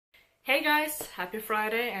Hey guys, happy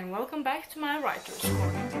Friday and welcome back to my Writer's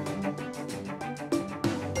Corner.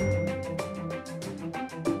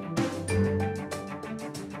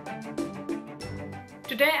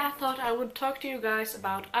 Today I thought I would talk to you guys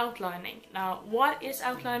about outlining. Now, what is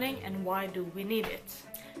outlining and why do we need it?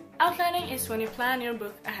 Outlining is when you plan your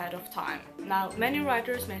book ahead of time. Now, many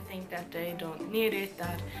writers may think that they don't need it,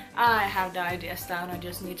 that I have the ideas down, I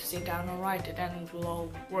just need to sit down and write it and it will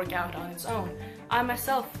all work out on its own. I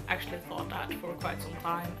myself actually thought that for quite some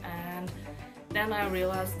time, and then I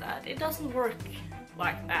realized that it doesn't work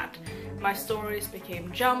like that. My stories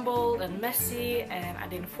became jumbled and messy, and I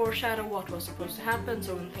didn't foreshadow what was supposed to happen,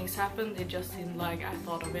 so when things happened it just seemed like I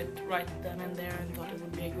thought of it right then and there and thought it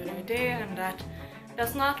would be a good idea, and that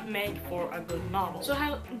does not make for a good novel. So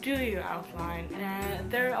how do you outline?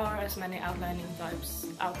 There are as many outlining types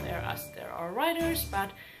out there as there are writers, but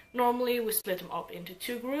normally we split them up into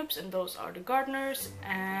two groups, and those are the gardeners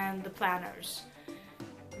and the planners.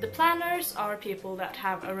 The planners are people that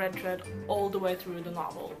have a red thread all the way through the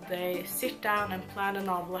novel. They sit down and plan a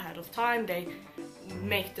novel ahead of time, they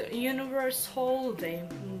make the universe whole, they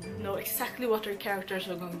know exactly what their characters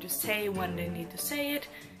are going to say when they need to say it.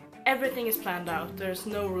 Everything is planned out, there's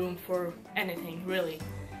no room for anything, really.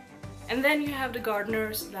 And then you have the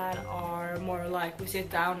gardeners that are more like we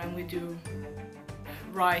sit down and we do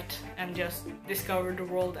write and just discover the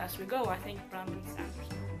world as we go. I think Brandon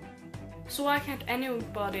Sanderson. So why can't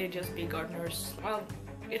anybody just be gardeners? Well,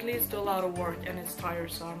 it leads to a lot of work and it's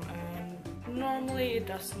tiresome, and normally it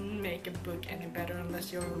doesn't make a book any better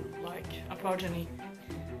unless you're like a progeny.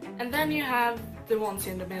 And then you have the ones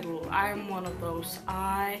in the middle. I'm one of those.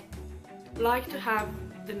 I like to have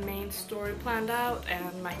the main story planned out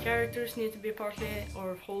and my characters need to be partly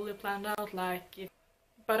or wholly planned out,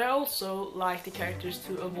 but I also like the characters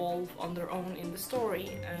to evolve on their own in the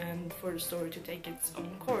story and for the story to take its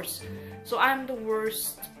own course. So I'm the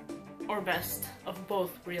worst or best of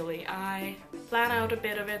both, really. I plan out a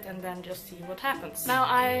bit of it and then just see what happens. Now,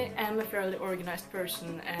 I am a fairly organized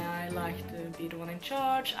person and I like to be the one in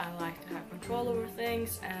charge, I like to have control over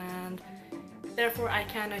things, and therefore I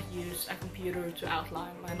cannot use a computer to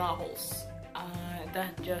outline my novels.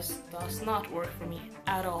 That just does not work for me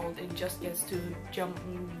at all. It just gets too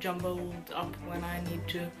jumbled up when I need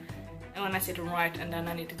to, and when I sit and write and then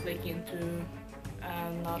I need to click into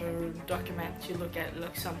another document to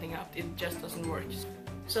look something up. It just doesn't work.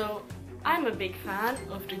 So I'm a big fan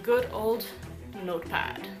of the good old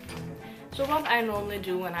notepad. So what I normally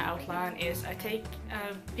do when I outline is I take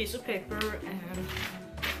a piece of paper and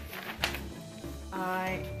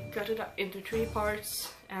I cut it up into 3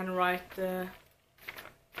 parts and write the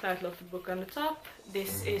title of the book on the top.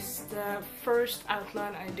 This is the first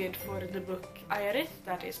outline I did for the book Ayarit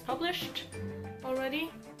that is published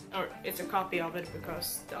already. Or it's a copy of it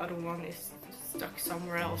because the other one is stuck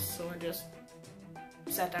somewhere else, so I just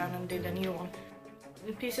sat down and did a new one.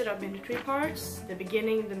 I piece it up into 3 parts, the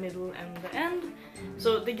beginning, the middle and the end.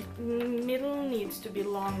 So the middle needs to be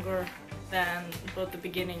longer than both the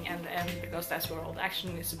beginning and the end because that's where all the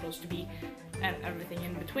action is supposed to be and everything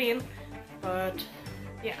in between. But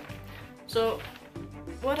yeah, so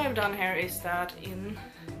what I've done here is that in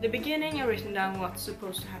the beginning I've written down what's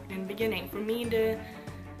supposed to happen in the beginning.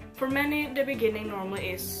 For many, the beginning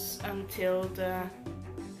normally is until the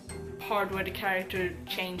part where the character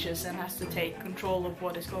changes and has to take control of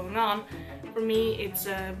what is going on. For me, it's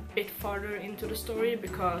a bit farther into the story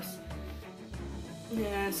because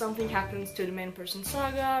something happens to the main person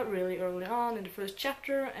Saga really early on in the first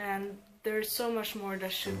chapter, and there's so much more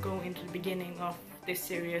that should go into the beginning of this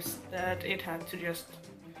series that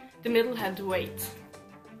the middle had to wait.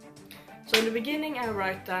 So in the beginning I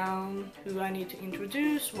write down who I need to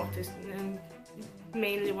introduce,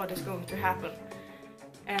 mainly what is going to happen.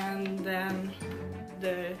 And then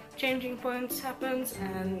the changing points happens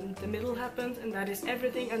and the middle happens, and that is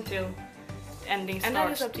everything until the ending starts. And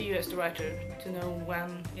that is up to you as the writer to know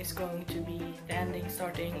when it's going to be the ending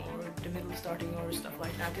starting or the middle starting or stuff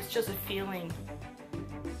like that. It's just a feeling,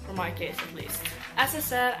 for my case at least. As I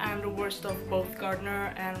said, I'm the worst of both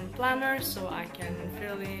gardener and planner, so I can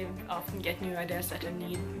fairly often get new ideas that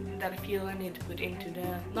I feel I need to put into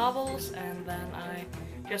the novels, and then I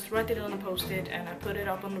just write it on a post-it and I put it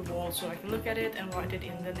up on the wall so I can look at it and write it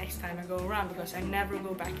in the next time I go around, because I never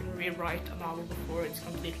go back and rewrite a novel before it's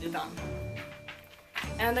completely done.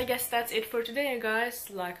 And I guess that's it for today, guys.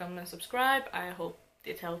 Like, comment and subscribe. I hope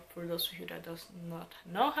it helped for those of you that does not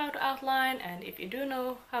know how to outline, and if you do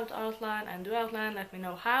know how to outline and do outline, let me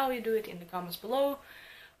know how you do it in the comments below.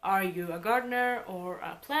 Are you a gardener or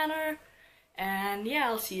a planner? And yeah,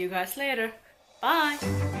 I'll see you guys later. Bye!